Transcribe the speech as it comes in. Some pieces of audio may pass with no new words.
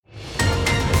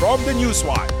from the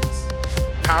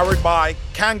Newswires. Powered by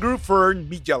Kangaroo Fern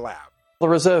Media Lab. The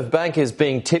Reserve Bank is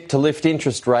being tipped to lift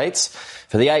interest rates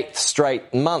for the 8th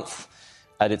straight month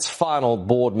at its final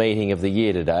board meeting of the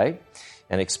year today.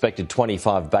 An expected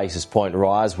 25 basis point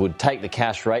rise would take the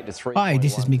cash rate to 3. Hi,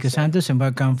 this is Miko Santos and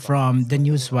welcome from the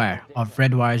Newswire of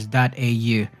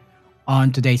redwires.au.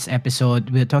 On today's episode,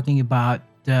 we're talking about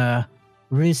the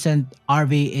recent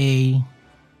RBA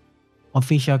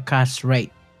official cash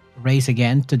rate raise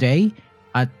again today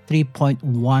at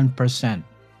 3.1%.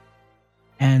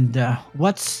 And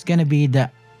what's going to be the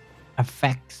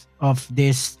effects of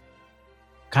this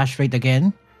cash rate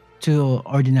again to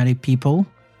ordinary people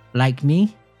like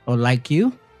me or like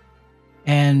you?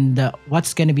 And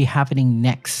what's going to be happening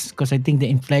next? Because I think the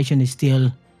inflation is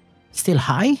still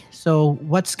high. So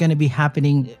what's going to be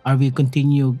happening? Are we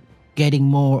continue getting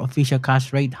more official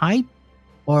cash rate hike,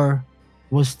 or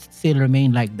will still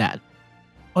remain like that?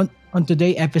 On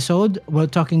today's episode, we're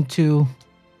talking to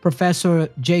Professor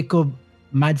Jacob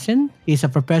Madsen. He's a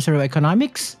professor of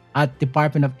economics at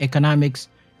Department of Economics,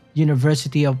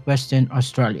 University of Western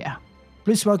Australia.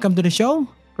 Please welcome to the show,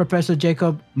 Professor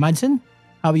Jacob Madsen.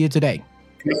 How are you today?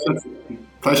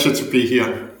 Pleasure to be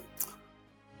here.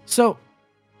 So,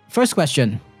 first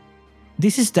question.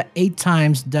 This is the 8th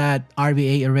times that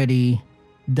RBA already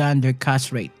done their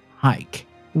cash rate hike.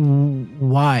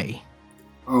 Why?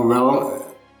 Oh, well,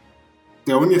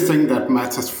 the only thing that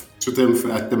matters to them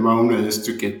at the moment is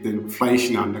to get the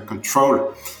inflation under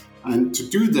control. And to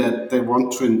do that, they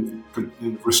want to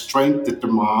restrain the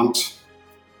demand.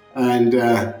 And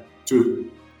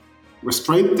to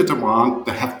restrain the demand,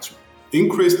 they have to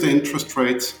increase the interest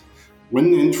rates.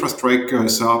 When the interest rate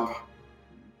goes up,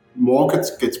 mortgage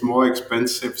gets more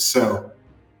expensive, so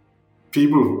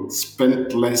people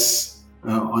spend less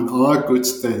on other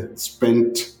goods. They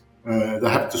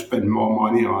have to spend more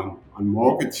money on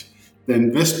mortgage. The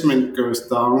investment goes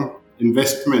down,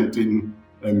 investment in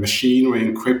machinery,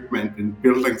 equipment, in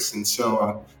buildings, and so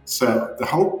on. So the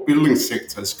whole building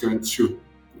sector is going to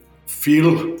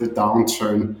feel the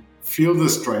downturn, feel the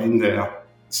strain there.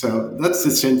 So that's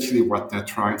essentially what they're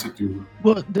trying to do.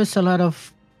 Well, there's a lot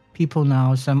of people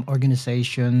now, some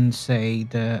organizations say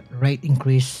the rate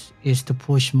increase is to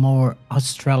push more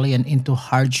Australian into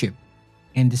hardship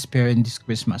in this period, in this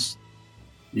Christmas.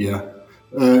 Yeah.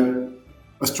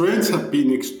 Australians have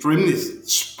been extremely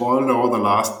spoiled over the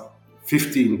last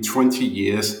 15, 20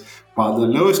 years by the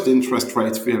lowest interest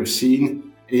rates we have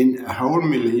seen in a whole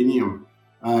millennium.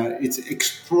 It's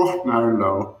extraordinarily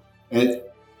low. A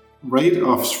rate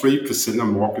of 3%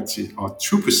 on mortgage, or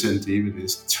 2% even,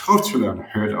 is totally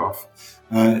unheard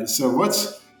of. So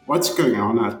what's going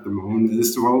on at the moment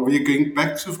is, well, we're going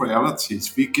back to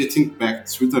realities. We're getting back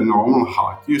to the normal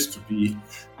how it used to be.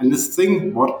 And the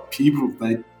thing what people,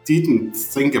 they didn't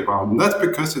think about, and that's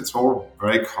because it's all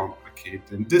very complicated.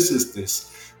 And this is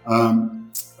this.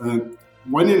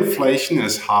 When inflation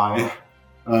is high,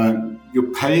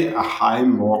 you pay a high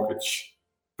mortgage,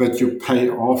 but you pay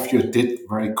off your debt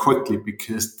very quickly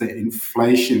because the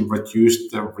inflation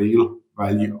reduced the real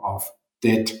value of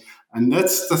debt. And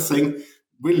that's the thing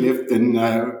we lived in.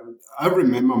 I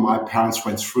remember my parents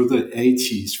went through the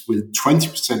 80s with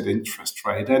 20% interest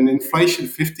rate and inflation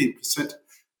 15%.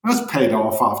 Was paid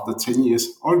off after 10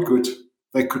 years. All good.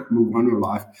 They could move on with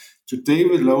life. Today,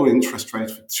 with low interest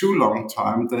rates for too long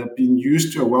time, they've been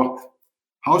used to, well,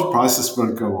 house prices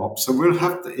will go up, so we'll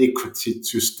have the equity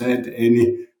to stand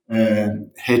any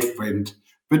headwind.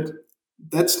 But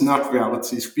that's not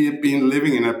realities. We have been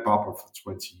living in a bubble for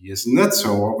 20 years, and that's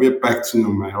all. We're back to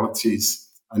normalities,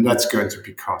 and that's going to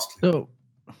be costly. So,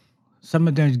 some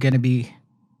of them is going to be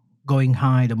going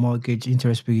high, the mortgage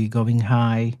interest will be going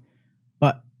high.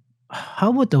 But how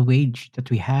about the wage that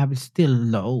we have is still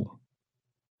low?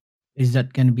 Is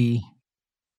that going to be...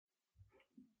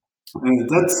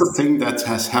 That's the thing that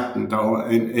has happened, though.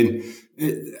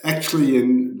 Actually,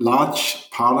 in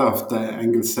large part of the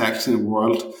Anglo-Saxon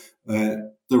world,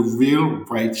 the real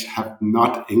wage have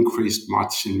not increased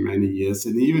much in many years.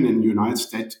 And even in the United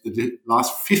States, the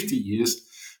last 50 years,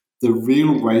 the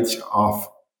real wage of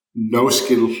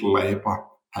low-skilled labor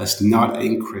has not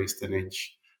increased an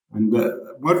inch. And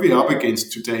what we're up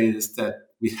against today is that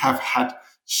we have had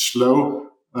slow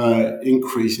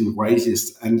increase in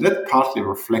wages, and that partly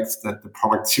reflects that the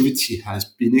productivity has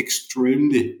been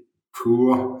extremely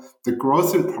poor. The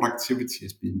growth in productivity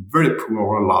has been very poor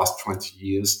over the last 20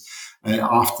 years,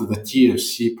 after the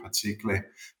GFC particularly.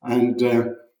 And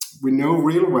we know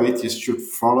real wages should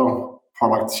follow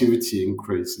productivity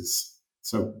increases.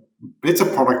 So better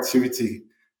productivity,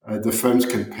 the firms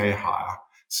can pay higher.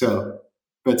 So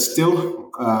but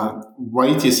still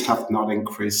wages have not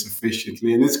increased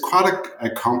sufficiently. And it's quite a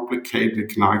complicated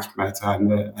economics matter,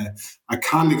 and I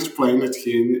can't explain it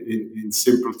here in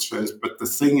simple terms, but the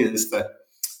thing is that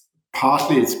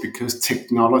partly it's because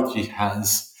technology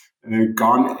has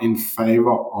gone in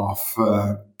favor of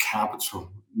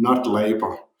capital, not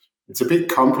labor. It's a bit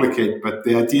complicated, but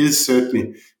the idea is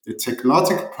certainly the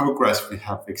technological progress we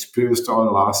have experienced over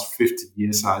the last 50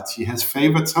 years, IT, has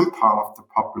favored some part of the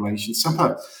population. Some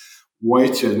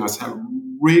wage earners have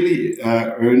really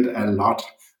earned a lot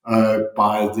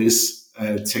by this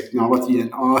technology,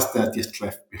 and others that are just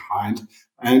left behind.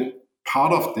 And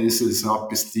part of this is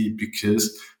obviously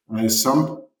because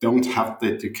some don't have the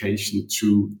education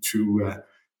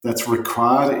that's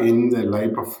required in the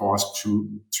labor force to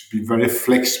be very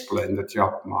flexible in the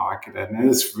job market, and that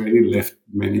has really left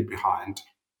many behind.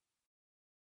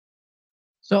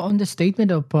 So, on the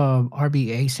statement of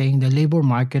RBA saying the labor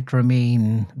market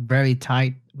remain very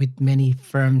tight, with many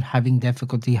firms having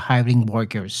difficulty hiring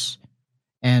workers,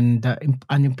 and the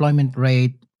unemployment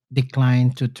rate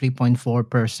declined to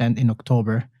 3.4% in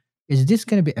October. Is this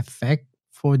going to be effect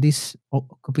for this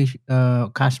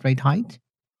cash rate hike?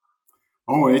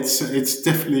 Oh, it's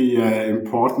definitely an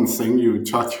important thing you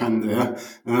touch on there.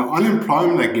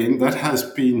 Unemployment, again, that has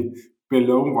been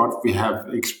below what we have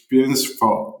experienced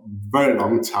for a very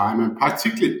long time, and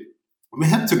particularly we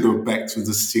have to go back to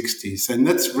the 60s, and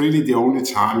that's really the only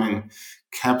time in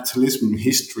capitalism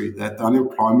history that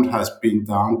unemployment has been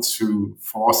down to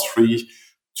 4.3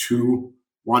 to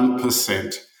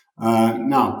 1%.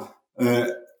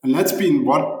 And that's been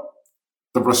what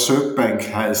the Reserve Bank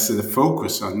has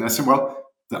focused on. They said, well,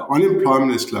 the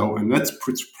unemployment is low, and that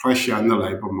puts pressure on the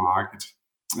labor market.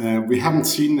 We haven't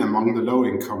seen among the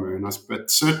low-income earners,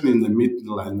 but certainly in the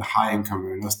middle and the high-income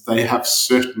earners, they have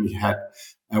certainly had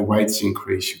a wage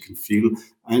increase, you can feel.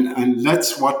 And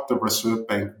that's what the Reserve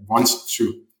Bank wants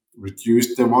to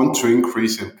reduce. They want to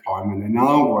increase employment. In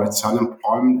other words,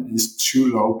 unemployment is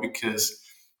too low because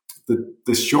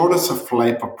the shortage of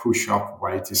labor push up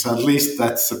wages. At least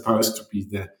that's supposed to be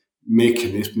the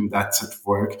mechanism that's at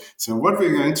work. So what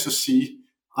we're going to see,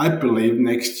 I believe,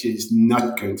 next year is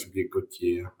not going to be a good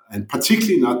year, and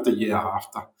particularly not the year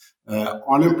after.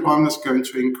 Unemployment is going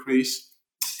to increase.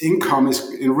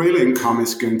 Real income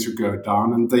is going to go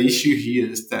down, and the issue here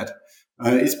is that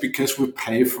it's because we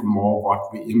pay for more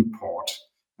what we import,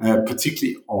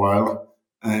 particularly oil,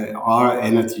 our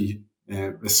energy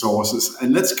resources,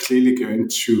 and that's clearly going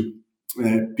to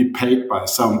be paid by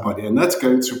somebody, and that's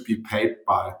going to be paid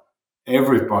by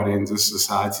everybody in the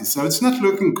society. So it's not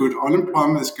looking good.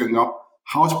 Unemployment is going up.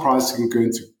 House prices are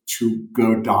going to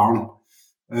go down.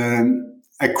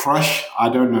 A crash, I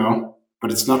don't know,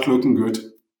 but it's not looking good.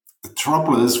 The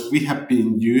trouble is we have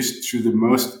been used to the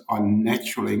most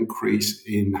unnatural increase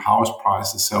in house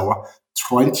prices over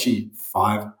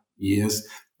 25 years.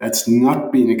 That's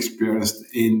not been experienced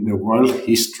in the world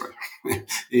history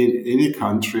in any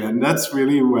country. And that's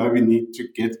really where we need to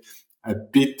get a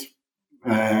bit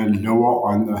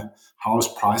lower on the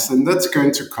house price. And that's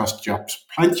going to cost jobs,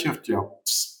 plenty of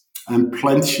jobs, and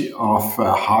plenty of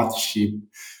hardship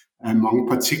among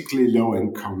particularly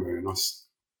low-income earners.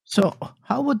 So,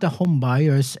 how about the home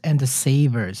buyers and the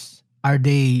savers? Are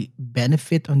they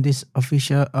benefit on this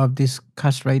this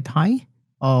cash rate high?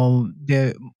 Or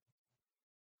they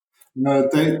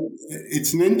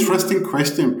It's an interesting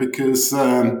question because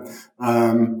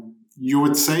you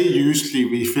would say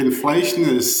usually if inflation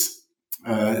is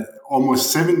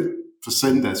almost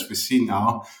 7% as we see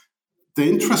now, the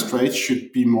interest rate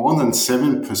should be more than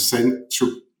 7%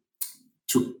 to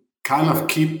kind of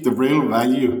keep the real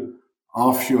value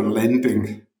of your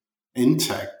lending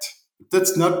intact.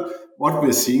 That's not what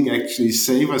we're seeing actually.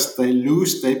 Savers,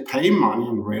 they pay money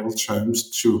in real terms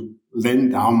to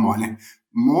lend our money.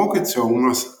 Mortgage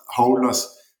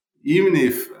holders, even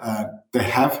if they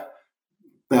have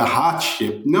their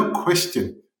hardship, no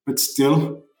question, but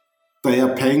still they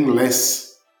are paying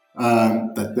less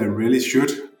than they really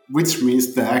should, which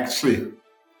means they're actually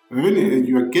earning.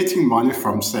 You are getting money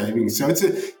from savings. So it's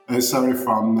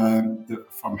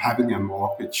from having a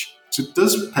mortgage. So it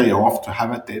does pay off to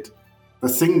have a debt. The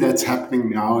thing that's happening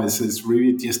now is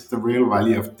really just the real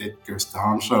value of debt goes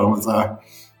down. So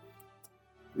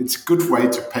it's a good way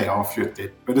to pay off your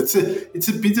debt, but it's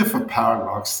a bit of a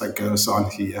paradox that goes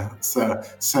on here. So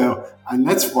and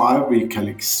that's why we can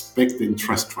expect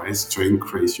interest rates to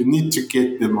increase. You need to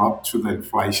get them up to the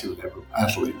inflation level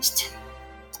at least.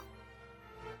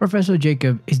 Professor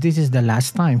Jacob, is this the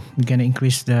last time we're gonna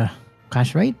increase the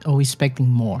cash rate, or are we expecting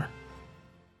more?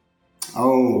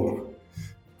 Oh,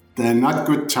 they're not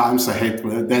good times ahead.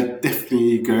 They're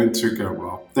definitely going to go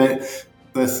up.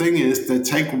 The thing is, they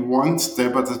take one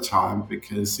step at a time,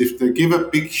 because if they give a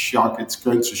big shock, it's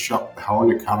going to shock the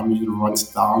whole economy. It runs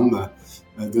down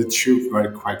the tube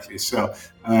very quickly. So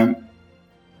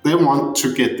they want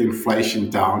to get the inflation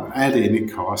down at any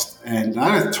cost. And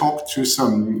I talked to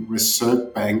some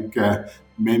Reserve Bank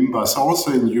members,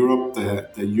 also in Europe,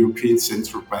 the European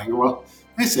Central Bank. Well,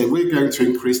 they say we're going to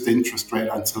increase the interest rate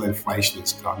until inflation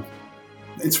is gone.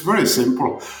 It's very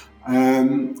simple.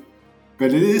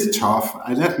 But it is tough,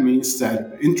 and that means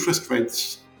that interest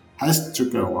rates has to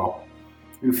go up.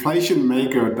 Inflation may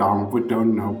go down, we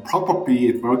don't know. Probably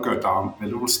it will go down, but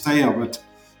it will stay up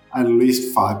at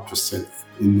least 5%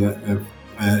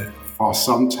 for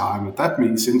some time. And that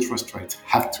means interest rates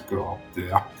have to go up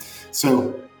there.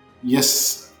 So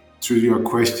yes, to your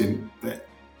question, the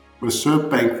Reserve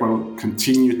Bank will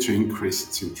continue to increase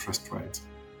its interest rate.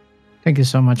 Thank you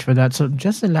so much for that. So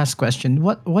just the last question.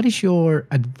 What is your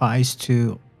advice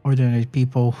to ordinary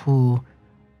people who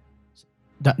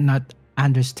do not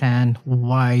understand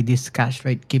why this cash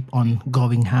rate keep on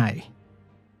going high?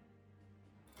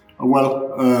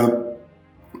 Well,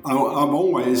 I've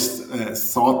always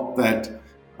thought that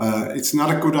it's not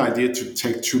a good idea to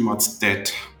take too much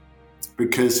debt,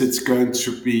 because it's going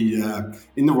to be,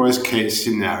 in the worst case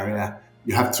scenario,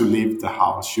 you have to leave the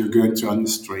house, you're going to on the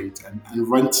street, and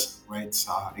rent rates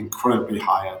are incredibly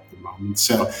high at the moment.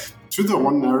 So to the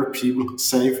ordinary people,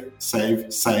 save.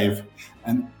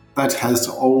 And that has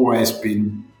always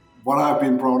been what I've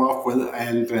been brought up with,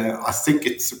 and I think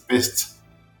it's the best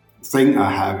thing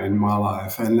I have in my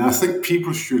life. And I think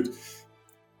people should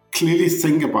clearly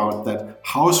think about that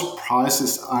house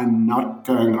prices are not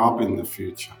going up in the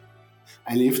future.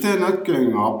 And if they're not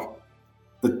going up,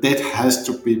 the debt has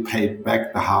to be paid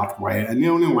back the hard way. And the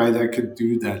only way they can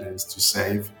do that is to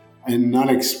save and not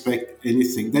expect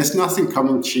anything. There's nothing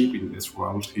coming cheap in this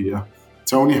world here.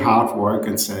 It's only hard work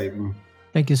and saving.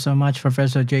 Thank you so much,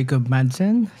 Professor Jacob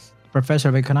Madsen, Professor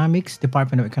of Economics,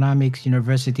 Department of Economics,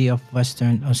 University of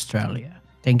Western Australia.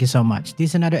 Thank you so much.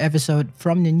 This is another episode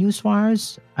from the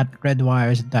Newswires at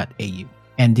redwires.au.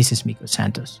 And this is Miko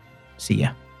Santos. See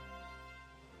ya.